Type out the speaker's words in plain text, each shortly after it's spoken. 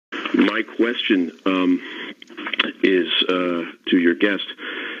My question is to your guest.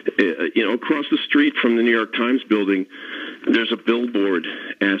 Across the street from the New York Times building, there's a billboard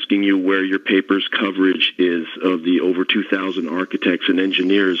asking you where your paper's coverage is of the over 2,000 architects and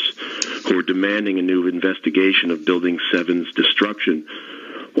engineers who are demanding a new investigation of Building 7's destruction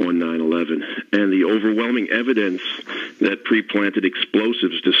on 9/11, and the overwhelming evidence that pre-planted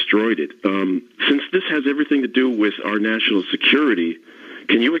explosives destroyed it. Since this has everything to do with our national security,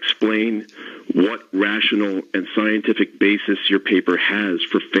 can you explain what rational and scientific basis your paper has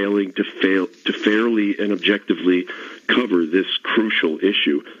for failing to fairly and objectively cover this crucial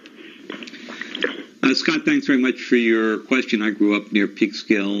issue? Scott, thanks very much for your question. I grew up near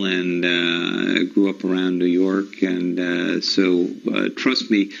Peekskill and grew up around New York, and so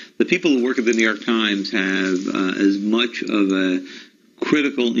trust me, the people who work at the New York Times have as much of a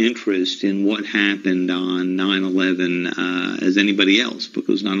critical interest in what happened on 9/11 as anybody else,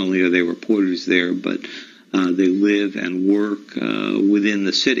 because not only are they reporters there, but they live and work within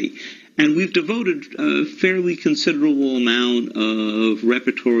the city. And we've devoted a fairly considerable amount of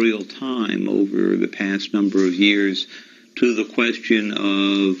reportorial time over the past number of years to the question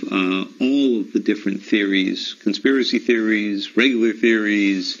of all of the different theories, conspiracy theories, regular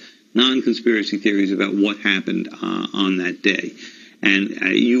theories, non-conspiracy theories about what happened on that day. And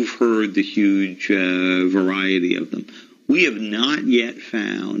you've heard the huge variety of them. We have not yet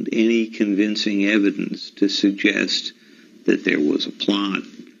found any convincing evidence to suggest that there was a plot.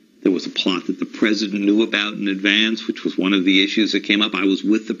 There was a plot that the president knew about in advance, which was one of the issues that came up. I was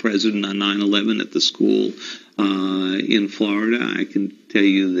with the president on 9/11 at the school in Florida. I can tell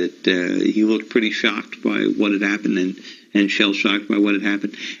you that he looked pretty shocked by what had happened and shell-shocked by what had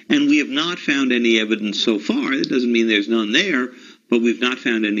happened. And we have not found any evidence so far. It doesn't mean there's none there, but we've not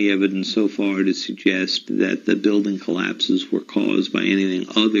found any evidence so far to suggest that the building collapses were caused by anything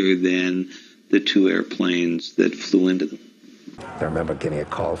other than the two airplanes that flew into them. I remember getting a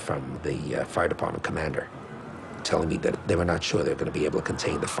call from the fire department commander telling me that they were not sure they were going to be able to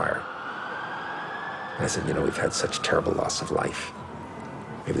contain the fire. And I said, we've had such terrible loss of life.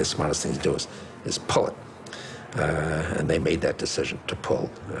 Maybe the smartest thing to do is pull it. And they made that decision to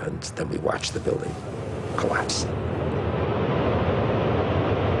pull, and then we watched the building collapse.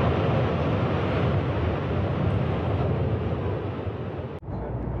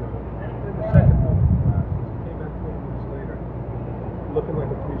 Looking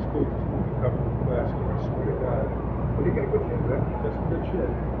like a Three Stooges movie covered with plastic, I swear to God. But he got a good shit, man. That's a good shit.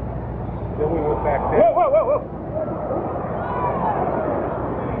 Then we went back there. Whoa!